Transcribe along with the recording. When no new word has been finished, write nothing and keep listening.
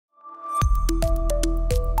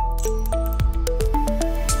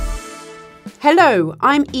Hello,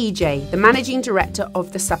 I'm EJ, the Managing Director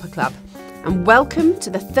of the Supper Club, and welcome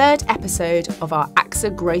to the third episode of our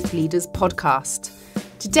AXA Growth Leaders podcast.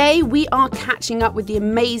 Today we are catching up with the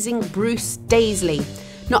amazing Bruce Daisley.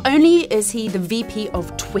 Not only is he the VP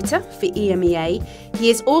of Twitter for EMEA,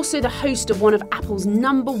 he is also the host of one of Apple's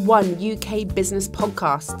 #1 UK business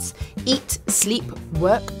podcasts, Eat, Sleep,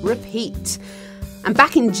 Work, Repeat. And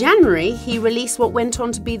back in January, he released what went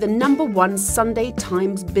on to be the #1 Sunday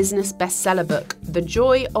Times business bestseller book, The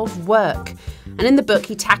Joy of Work. And in the book,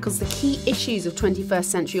 he tackles the key issues of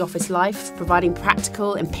 21st century office life, providing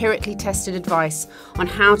practical, empirically tested advice on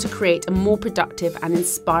how to create a more productive and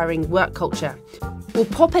inspiring work culture. We'll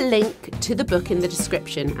pop a link to the book in the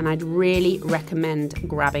description, and I'd really recommend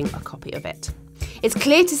grabbing a copy of it. It's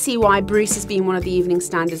clear to see why Bruce has been one of the Evening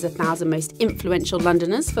Standard's 1,000 most influential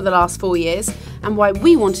Londoners for the last 4 years, and why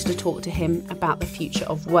we wanted to talk to him about the future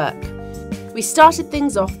of work. We started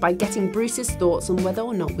things off by getting Bruce's thoughts on whether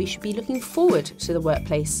or not we should be looking forward to the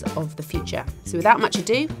workplace of the future. So without much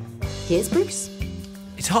ado, here's Bruce.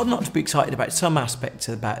 It's hard not to be excited about some aspects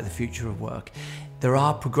about the future of work. There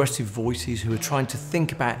are progressive voices who are trying to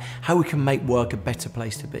think about how we can make work a better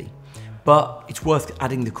place to be. But it's worth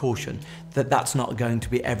adding the caution that that's not going to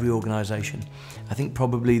be every organisation. I think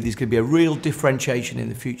probably there's going to be a real differentiation in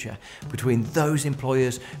the future between those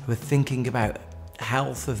employers who are thinking about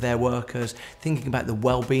health of their workers, thinking about the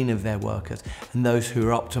well-being of their workers, and those who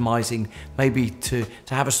are optimising maybe to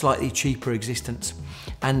have a slightly cheaper existence.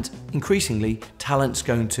 And increasingly, talent's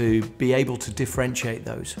going to be able to differentiate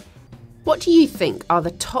those. What do you think are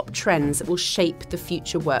the top trends that will shape the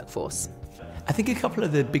future workforce? I think a couple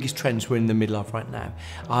of the biggest trends we're in the middle of right now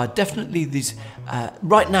are definitely these.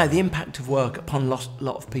 Right now, the impact of work upon a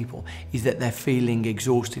lot of people is that they're feeling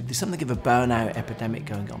exhausted. There's something of a burnout epidemic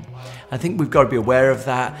going on. I think we've got to be aware of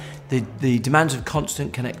that. The demands of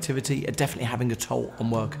constant connectivity are definitely having a toll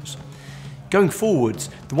on workers. Going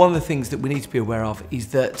forwards, one of the things that we need to be aware of is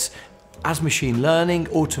that as machine learning,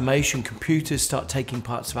 automation, computers start taking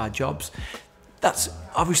parts of our jobs, that's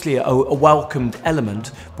obviously a welcomed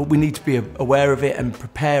element, but we need to be aware of it and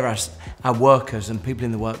prepare our workers and people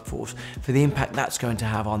in the workforce for the impact that's going to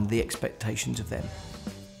have on the expectations of them.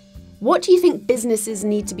 What do you think businesses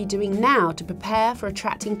need to be doing now to prepare for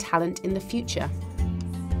attracting talent in the future?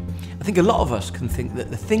 I think a lot of us can think that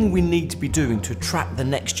the thing we need to be doing to attract the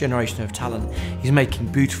next generation of talent is making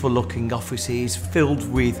beautiful looking offices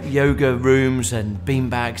filled with yoga rooms and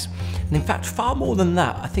beanbags. And in fact, far more than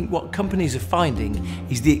that, I think what companies are finding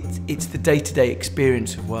is it's the day-to-day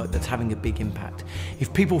experience of work that's having a big impact.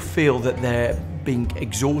 If people feel that they're being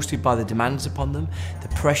exhausted by the demands upon them, the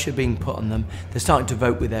pressure being put on them, they're starting to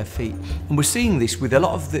vote with their feet. And we're seeing this with a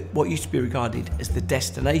lot of what used to be regarded as the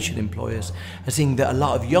destination employers, are seeing that a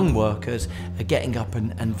lot of young workers are getting up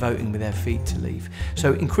and voting with their feet to leave.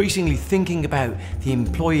 So increasingly thinking about the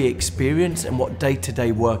employee experience and what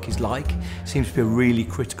day-to-day work is like seems to be a really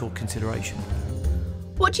critical consideration.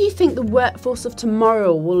 What do you think the workforce of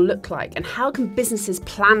tomorrow will look like, and how can businesses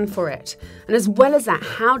plan for it? And as well as that,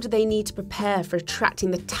 how do they need to prepare for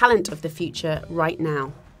attracting the talent of the future right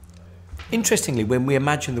now? Interestingly, when we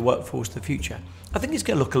imagine the workforce of the future, I think it's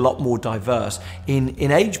going to look a lot more diverse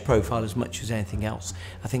in age profile as much as anything else.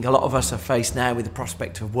 I think a lot of us are faced now with the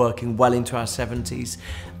prospect of working well into our 70s.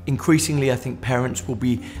 Increasingly, I think parents will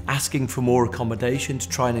be asking for more accommodation to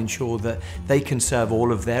try and ensure that they can serve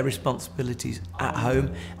all of their responsibilities at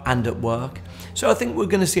home and at work. So I think we're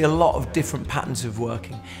going to see a lot of different patterns of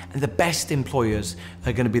working, and the best employers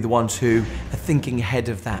are going to be the ones who are thinking ahead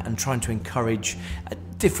of that and trying to encourage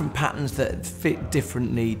different patterns that fit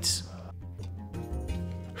different needs.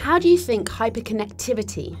 How do you think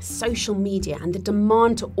hyperconnectivity, social media, and the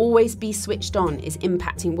demand to always be switched on is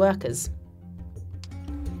impacting workers?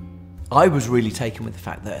 I was really taken with the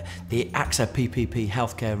fact that the AXA PPP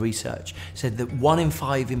healthcare research said that 1 in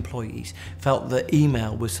 5 employees felt that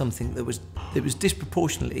email was something that was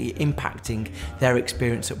disproportionately impacting their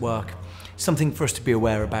experience at work. Something for us to be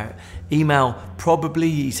aware about. Email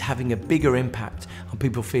probably is having a bigger impact on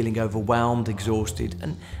people feeling overwhelmed, exhausted,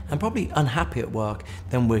 and probably unhappy at work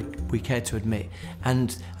than we care to admit.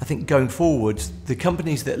 And I think going forward, the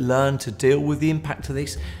companies that learn to deal with the impact of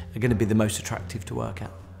this are going to be the most attractive to work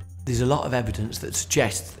at. There's a lot of evidence that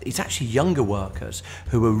suggests it's actually younger workers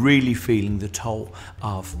who are really feeling the toll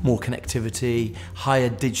of more connectivity, higher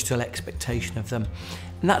digital expectation of them.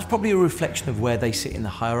 And that's probably a reflection of where they sit in the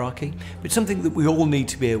hierarchy, but something that we all need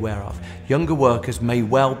to be aware of. Younger workers may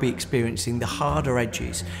well be experiencing the harder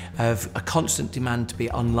edges of a constant demand to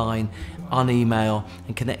be online, on email,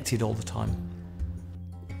 and connected all the time.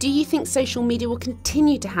 Do you think social media will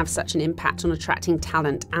continue to have such an impact on attracting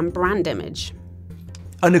talent and brand image?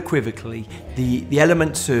 Unequivocally, the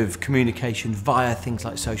elements of communication via things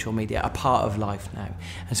like social media are part of life now.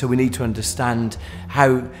 And so we need to understand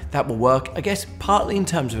how that will work, I guess, partly in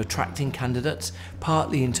terms of attracting candidates,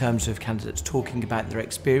 partly in terms of candidates talking about their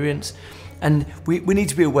experience. And we need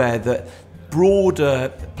to be aware that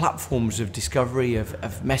broader platforms of discovery, of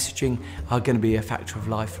messaging, are going to be a factor of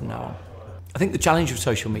life from now on. I think the challenge of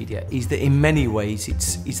social media is that in many ways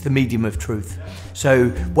it's the medium of truth. So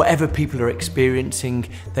whatever people are experiencing,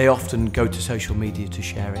 they often go to social media to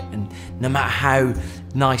share it. And no matter how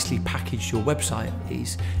nicely packaged your website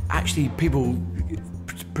is, actually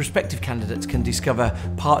prospective candidates can discover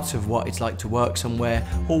parts of what it's like to work somewhere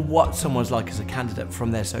or what someone's like as a candidate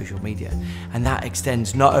from their social media. And that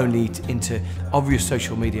extends not only into obvious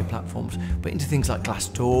social media platforms, but into things like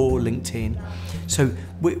Glassdoor, LinkedIn. So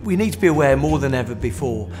we need to be aware more than ever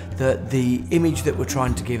before that the image that we're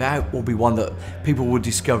trying to give out will be one that people will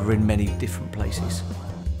discover in many different places.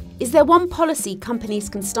 Is there one policy companies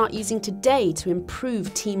can start using today to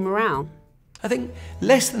improve team morale? I think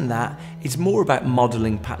less than that, it's more about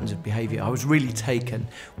modelling patterns of behaviour. I was really taken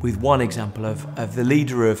with one example of the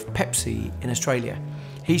leader of Pepsi in Australia.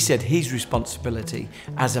 He said his responsibility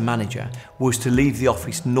as a manager was to leave the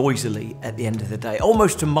office noisily at the end of the day,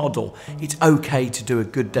 almost to model it's okay to do a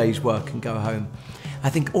good day's work and go home. I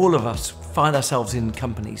think all of us find ourselves in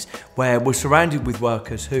companies where we're surrounded with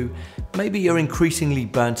workers who maybe are increasingly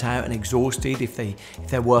burnt out and exhausted if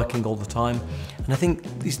they're working all the time. And I think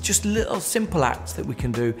these just little simple acts that we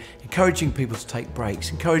can do, encouraging people to take breaks,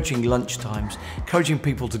 encouraging lunch times, encouraging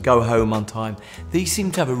people to go home on time, these seem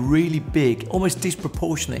to have a really big, almost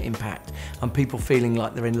disproportionate impact on people feeling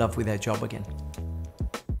like they're in love with their job again.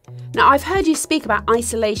 Now, I've heard you speak about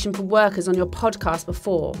isolation for workers on your podcast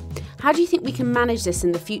before. How do you think we can manage this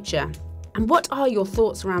in the future? And what are your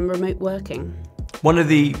thoughts around remote working? One of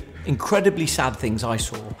the incredibly sad things I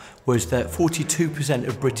saw was that 42%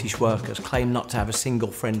 of British workers claim not to have a single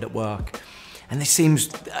friend at work. And this seems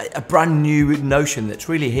a brand new notion that's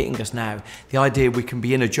really hitting us now. The idea we can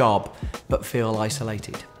be in a job but feel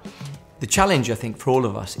isolated. The challenge, I think, for all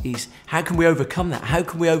of us is how can we overcome that? How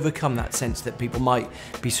can we overcome that sense that people might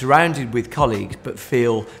be surrounded with colleagues but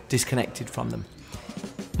feel disconnected from them?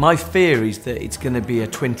 My fear is that it's going to be a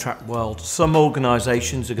twin-track world. Some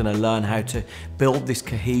organisations are going to learn how to build this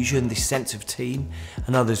cohesion, this sense of team,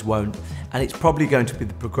 and others won't. And it's probably going to be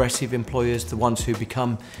the progressive employers, the ones who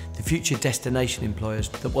become the future destination employers,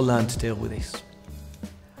 that will learn to deal with this.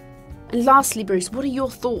 And lastly, Bruce, what are your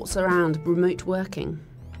thoughts around remote working?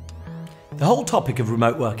 The whole topic of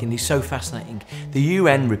remote working is so fascinating. The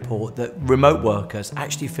UN report that remote workers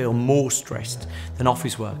actually feel more stressed than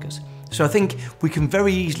office workers. So I think we can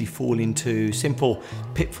very easily fall into simple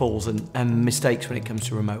pitfalls and mistakes when it comes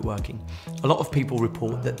to remote working. A lot of people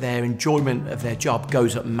report that their enjoyment of their job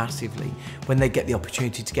goes up massively when they get the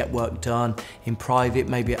opportunity to get work done in private,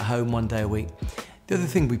 maybe at home 1 day a week. The other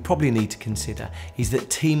thing we probably need to consider is that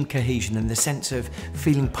team cohesion and the sense of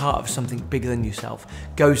feeling part of something bigger than yourself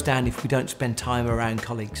goes down if we don't spend time around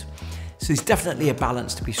colleagues. So there's definitely a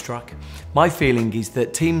balance to be struck. My feeling is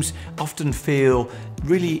that teams often feel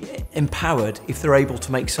really empowered if they're able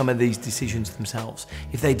to make some of these decisions themselves.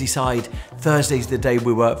 If they decide Thursday's the day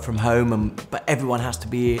we work from home, but everyone has to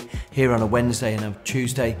be here on a Wednesday and a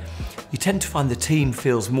Tuesday, you tend to find the team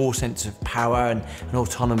feels more sense of power and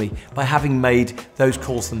autonomy by having made those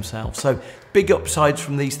calls themselves. So big upsides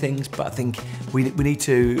from these things, but I think we need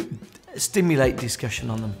to stimulate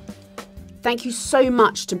discussion on them. Thank you so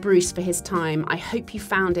much to Bruce for his time. I hope you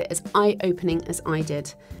found it as eye-opening as I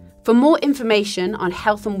did. For more information on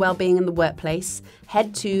health and wellbeing in the workplace,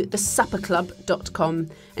 head to thesupperclub.com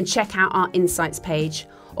and check out our insights page,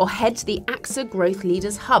 or head to the AXA Growth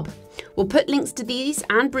Leaders Hub. We'll put links to these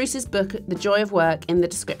and Bruce's book, The Joy of Work, in the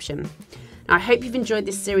description. Now, I hope you've enjoyed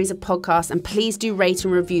this series of podcasts, and please do rate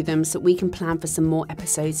and review them so we can plan for some more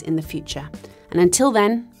episodes in the future. And until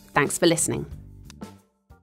then, thanks for listening.